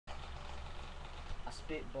I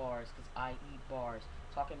spit bars, cause I eat bars.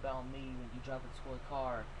 Talking about me when you drive a toy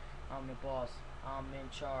car. I'm the boss, I'm in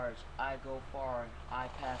charge. I go far, I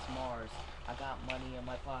pass Mars. I got money in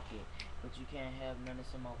my pocket, but you can't have none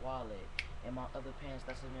that's in my wallet. In my other pants,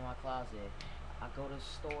 that's in my closet. I go to the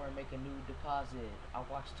store and make a new deposit. I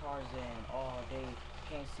watch Tarzan all day,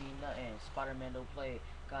 can't see nothing. Spider-Man don't play.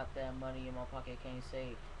 Got that money in my pocket, can't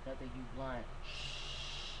say nothing. You blind.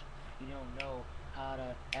 Shh. You don't know how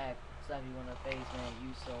to act. Slap you in the face, man.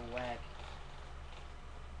 You so whack.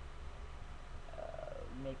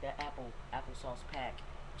 Make that applesauce pack.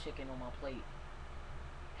 Chicken on my plate.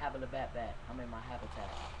 Having a bat. I'm in my habitat.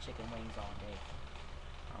 Chicken wings all day.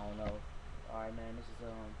 I don't know. Alright, man. This is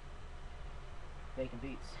Vacant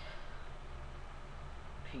Beats.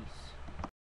 Peace.